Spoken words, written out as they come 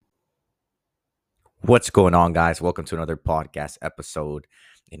What's going on, guys? Welcome to another podcast episode.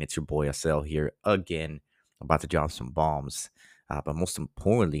 And it's your boy SL here again. I'm about to drop some bombs. But most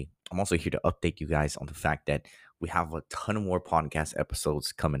importantly, I'm also here to update you guys on the fact that we have a ton more podcast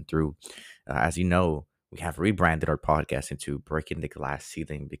episodes coming through. As you know, we have rebranded our podcast into Breaking the Glass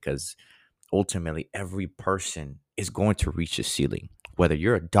Ceiling because ultimately every person is going to reach a ceiling. Whether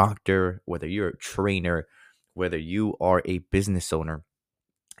you're a doctor, whether you're a trainer, whether you are a business owner,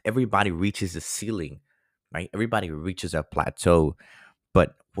 everybody reaches a ceiling, right? Everybody reaches a plateau.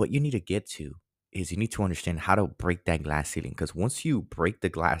 But what you need to get to is you need to understand how to break that glass ceiling. Because once you break the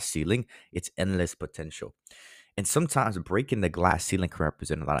glass ceiling, it's endless potential. And sometimes breaking the glass ceiling can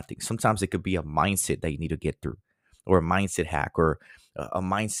represent a lot of things. Sometimes it could be a mindset that you need to get through, or a mindset hack, or a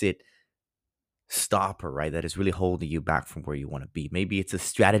mindset stopper, right? That is really holding you back from where you want to be. Maybe it's a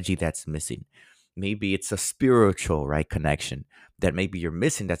strategy that's missing. Maybe it's a spiritual, right, connection that maybe you're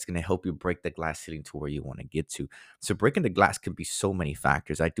missing that's going to help you break the glass ceiling to where you want to get to. So breaking the glass can be so many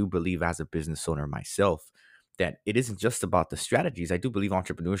factors. I do believe as a business owner myself that it isn't just about the strategies. I do believe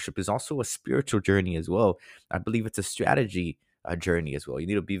entrepreneurship is also a spiritual journey as well. I believe it's a strategy journey as well. You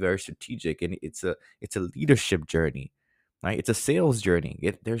need to be very strategic, and it's a leadership journey, right? It's a sales journey.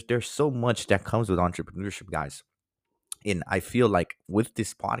 There's so much that comes with entrepreneurship, guys. And I feel like with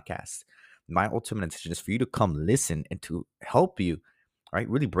this podcast, my ultimate intention is for you to come listen and to help you, right?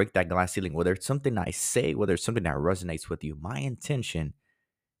 Really break that glass ceiling. Whether it's something I say, whether it's something that resonates with you, my intention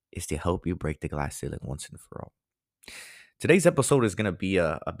is to help you break the glass ceiling once and for all. Today's episode is going to be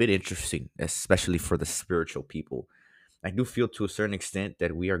a bit interesting, especially for the spiritual people. I do feel to a certain extent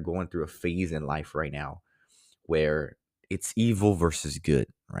that we are going through a phase in life right now where it's evil versus good,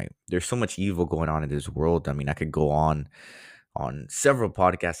 right? There's so much evil going on in this world. I mean, I could go on several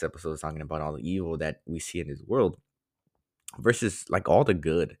podcast episodes talking about all the evil that we see in this world versus like all the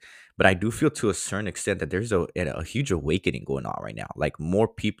good. But I do feel to a certain extent that there's a huge awakening going on right now. Like more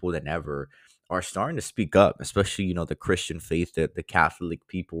people than ever are starting to speak up, especially, the Christian faith, the Catholic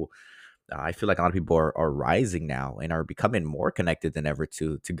people. I feel like a lot of people are rising now and are becoming more connected than ever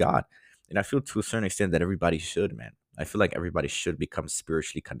to God. And I feel to a certain extent that everybody should, man. I feel like everybody should become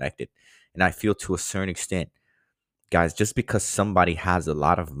spiritually connected. And I feel to a certain extent, guys, just because somebody has a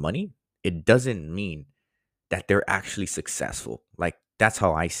lot of money, it doesn't mean that they're actually successful. Like, that's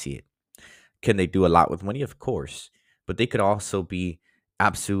how I see it. Can they do a lot with money? Of course. But they could also be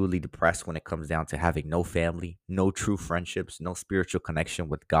absolutely depressed when it comes down to having no family, no true friendships, no spiritual connection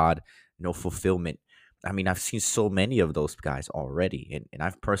with God, no fulfillment. I mean, I've seen so many of those guys already, and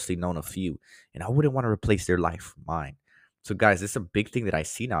I've personally known a few, and I wouldn't want to replace their life with mine. So, guys, it's a big thing that I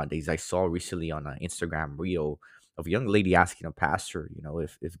see nowadays. I saw recently on an Instagram reel of a young lady asking a pastor,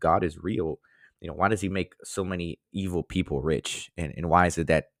 if God is real, why does he make so many evil people rich? And why is it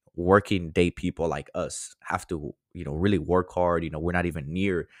that working day people like us have to, really work hard? We're not even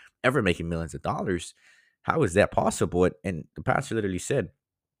near ever making millions of dollars. How is that possible? And the pastor literally said,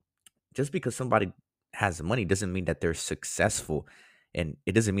 just because somebody has money doesn't mean that they're successful. And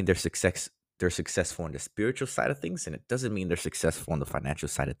it doesn't mean they're successful on the spiritual side of things, and it doesn't mean they're successful on the financial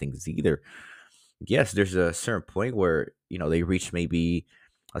side of things either. Yes, there's a certain point where they reach maybe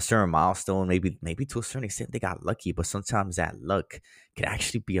a certain milestone, maybe to a certain extent they got lucky, but sometimes that luck can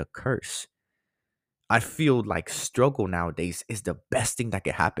actually be a curse. I feel like struggle nowadays is the best thing that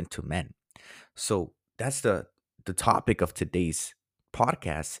could happen to men. So that's the topic of today's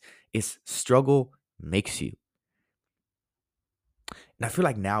podcast is struggle makes you. And I feel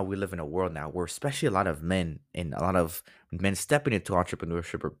like now we live in a world now where especially a lot of men and a lot of men stepping into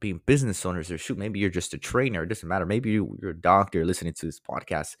entrepreneurship or being business owners or shoot, maybe you're just a trainer, it doesn't matter. Maybe you're a doctor listening to this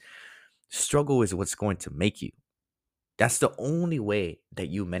podcast. Struggle is what's going to make you. That's the only way that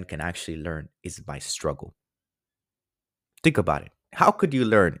you men can actually learn is by struggle. Think about it. How could you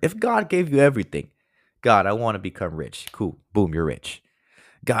learn if God gave you everything? God, I want to become rich. Cool. Boom, you're rich.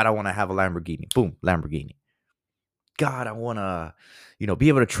 God, I want to have a Lamborghini. Boom, Lamborghini. God, I want to, be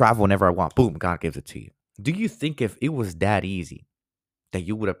able to travel whenever I want. Boom, God gives it to you. Do you think if it was that easy that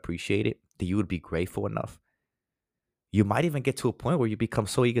you would appreciate it, that you would be grateful enough? You might even get to a point where you become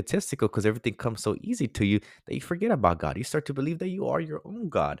so egotistical because everything comes so easy to you that you forget about God. You start to believe that you are your own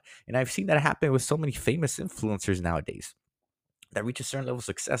God. And I've seen that happen with so many famous influencers nowadays that reach a certain level of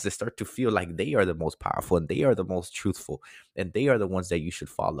success. They start to feel like they are the most powerful and they are the most truthful and they are the ones that you should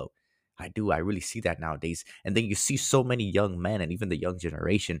follow. I do. I really see that nowadays. And then you see so many young men and even the young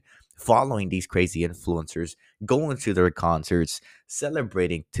generation following these crazy influencers, going to their concerts,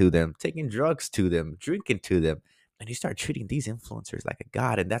 celebrating to them, taking drugs to them, drinking to them. And you start treating these influencers like a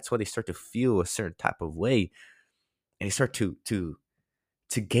god. And that's why they start to feel a certain type of way. And they start to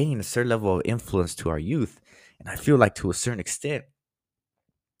to gain a certain level of influence to our youth. And I feel like to a certain extent,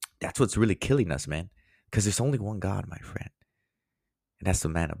 that's what's really killing us, man. Because there's only one God, my friend. And that's the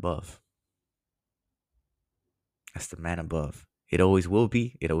man above. That's the man above. It always will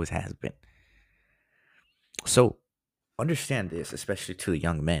be. It always has been. So understand this, especially to the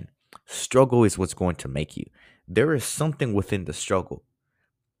young men. Struggle is what's going to make you. There is something within the struggle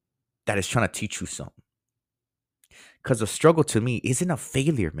that is trying to teach you something. Because the struggle to me isn't a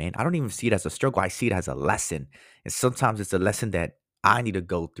failure, man. I don't even see it as a struggle. I see it as a lesson. And sometimes it's a lesson that I need to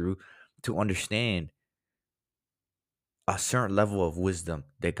go through to understand a certain level of wisdom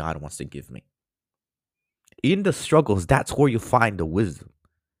that God wants to give me. In the struggles, that's where you find the wisdom.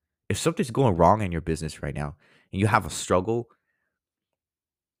 If something's going wrong in your business right now and you have a struggle,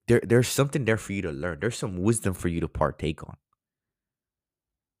 there's something there for you to learn. There's some wisdom for you to partake on.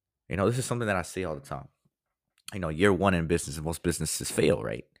 This is something that I say all the time. Year one in business, most businesses fail,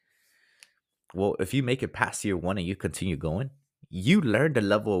 right? Well, if you make it past year one and you continue going, you learn the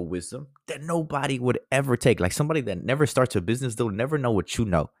level of wisdom that nobody would ever take. Like somebody that never starts a business, they'll never know what you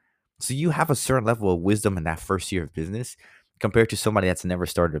know. So you have a certain level of wisdom in that first year of business compared to somebody that's never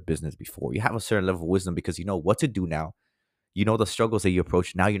started a business before. You have a certain level of wisdom because you know what to do now. You know the struggles that you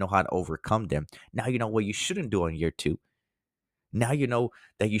approach. Now you know how to overcome them. Now you know what you shouldn't do in year two. Now you know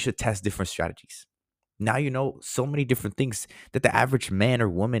that you should test different strategies. Now you know so many different things that the average man or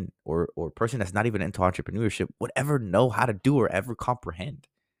woman or person that's not even into entrepreneurship would ever know how to do or ever comprehend.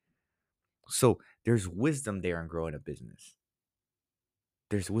 So there's wisdom there in growing a business.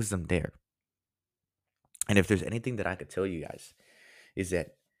 There's wisdom there. And if there's anything that I could tell you guys, is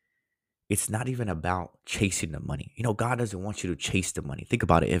that it's not even about chasing the money. God doesn't want you to chase the money. Think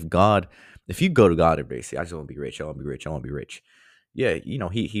about it. If you go to God every day, say, I just want to be rich, I want to be rich, I want to be rich. Yeah,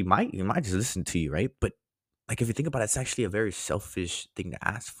 he might just listen to you, right? But like if you think about it, it's actually a very selfish thing to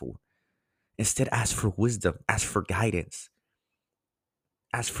ask for. Instead, ask for wisdom, ask for guidance,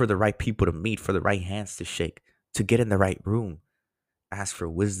 ask for the right people to meet, for the right hands to shake, to get in the right room. Ask for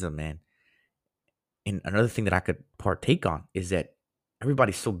wisdom, man. And another thing that I could partake on is that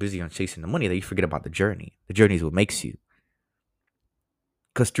everybody's so busy on chasing the money that you forget about the journey. The journey is what makes you.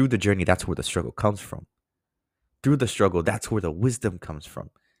 Because through the journey, that's where the struggle comes from. Through the struggle, that's where the wisdom comes from.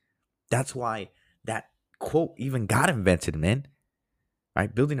 That's why that quote even got invented, man.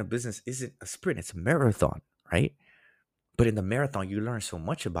 Right? Building a business isn't a sprint, it's a marathon, right? But in the marathon, you learn so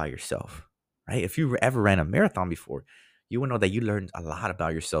much about yourself, right? If you ever ran a marathon before, you will know that you learned a lot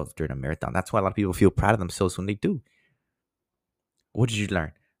about yourself during a marathon. That's why a lot of people feel proud of themselves when they do. What did you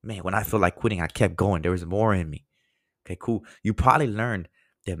learn? Man, when I feel like quitting, I kept going. There was more in me. Okay, cool. You probably learned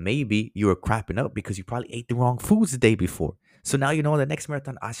that maybe you were crapping up because you probably ate the wrong foods the day before. So now you know the next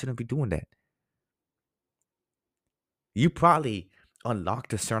marathon, I shouldn't be doing that. You probably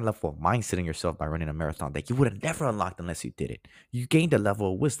unlocked a certain level of mindset in yourself by running a marathon that you would have never unlocked unless you did it. You gained a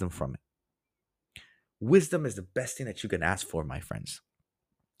level of wisdom from it. Wisdom is the best thing that you can ask for, my friends.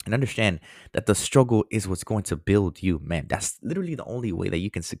 And understand that the struggle is what's going to build you, man. That's literally the only way that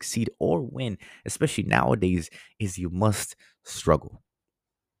you can succeed or win, especially nowadays, is you must struggle.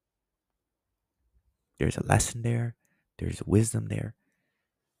 There's a lesson there, there's wisdom there.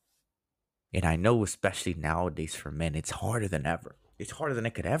 And I know, especially nowadays for men, it's harder than ever. It's harder than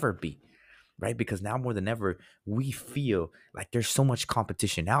it could ever be, right? Because now more than ever, we feel like there's so much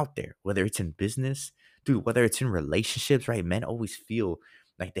competition out there, whether it's in business, dude, whether it's in relationships, right? Men always feel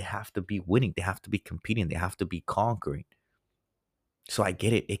like they have to be winning, they have to be competing, they have to be conquering. So I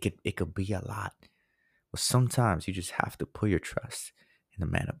get it. It could be a lot. But sometimes you just have to put your trust in the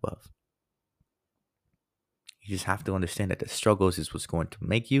man above. You just have to understand that the struggles is what's going to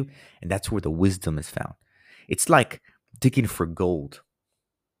make you, and that's where the wisdom is found. It's like digging for gold,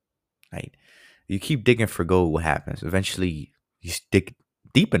 right? You keep digging for gold, what happens? Eventually, you dig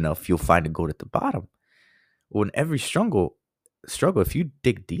deep enough, you'll find the gold at the bottom. Well, in every struggle, if you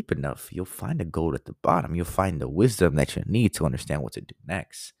dig deep enough, you'll find the gold at the bottom. You'll find the wisdom that you need to understand what to do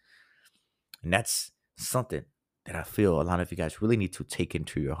next. And that's something that I feel a lot of you guys really need to take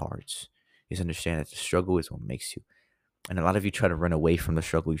into your hearts is understand that the struggle is what makes you. And a lot of you try to run away from the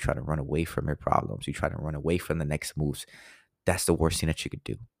struggle. You try to run away from your problems. You try to run away from the next moves. That's the worst thing that you could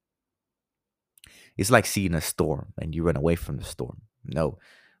do. It's like seeing a storm and you run away from the storm. No.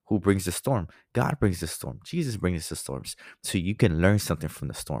 Who brings the storm? God brings the storm. Jesus brings the storms. So you can learn something from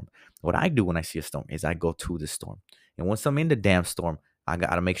the storm. What I do when I see a storm is I go to the storm. And once I'm in the damn storm, I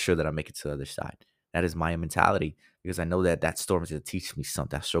got to make sure that I make it to the other side. That is my mentality because I know that that storm is going to teach me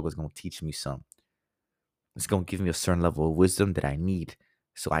something. That struggle is going to teach me something. It's going to give me a certain level of wisdom that I need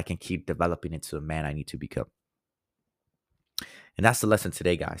so I can keep developing into the man I need to become. And that's the lesson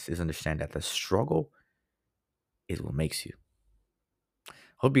today, guys, is understand that the struggle is what makes you.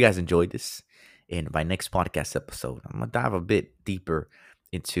 Hope you guys enjoyed this. In my next podcast episode, I'm going to dive a bit deeper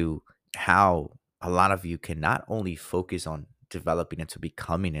into how a lot of you can not only focus on developing into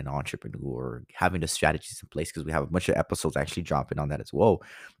becoming an entrepreneur or having the strategies in place, because we have a bunch of episodes actually dropping on that as well.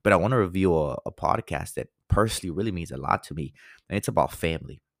 But I want to review a podcast that personally really means a lot to me. And it's about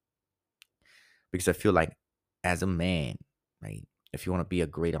family, because I feel like as a man, right? If you want to be a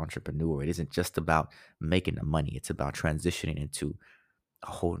great entrepreneur, it isn't just about making the money. It's about transitioning into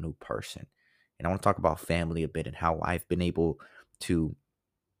a whole new person. And I want to talk about family a bit and how I've been able to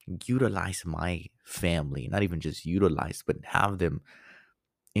utilize my family, not even just utilize, but have them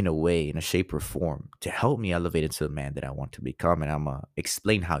in a way, in a shape or form to help me elevate into the man that I want to become. And I'm going to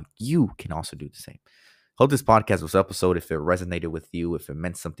explain how you can also do the same. Hope this podcast was episode, if it resonated with you, if it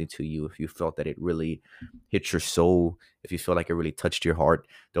meant something to you, if you felt that it really hit your soul, if you feel like it really touched your heart.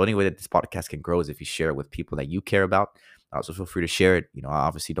 The only way that this podcast can grow is if you share it with people that you care about. So feel free to share it. I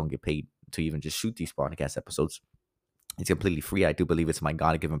obviously don't get paid to even just shoot these podcast episodes. It's completely free. I do believe it's my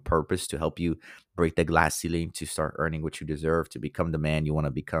God-given purpose to help you break the glass ceiling, to start earning what you deserve, to become the man you want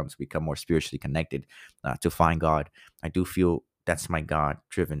to become more spiritually connected, to find God. I do feel that's my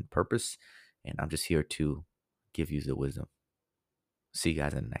God-driven purpose, and I'm just here to give you the wisdom. See you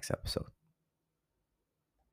guys in the next episode.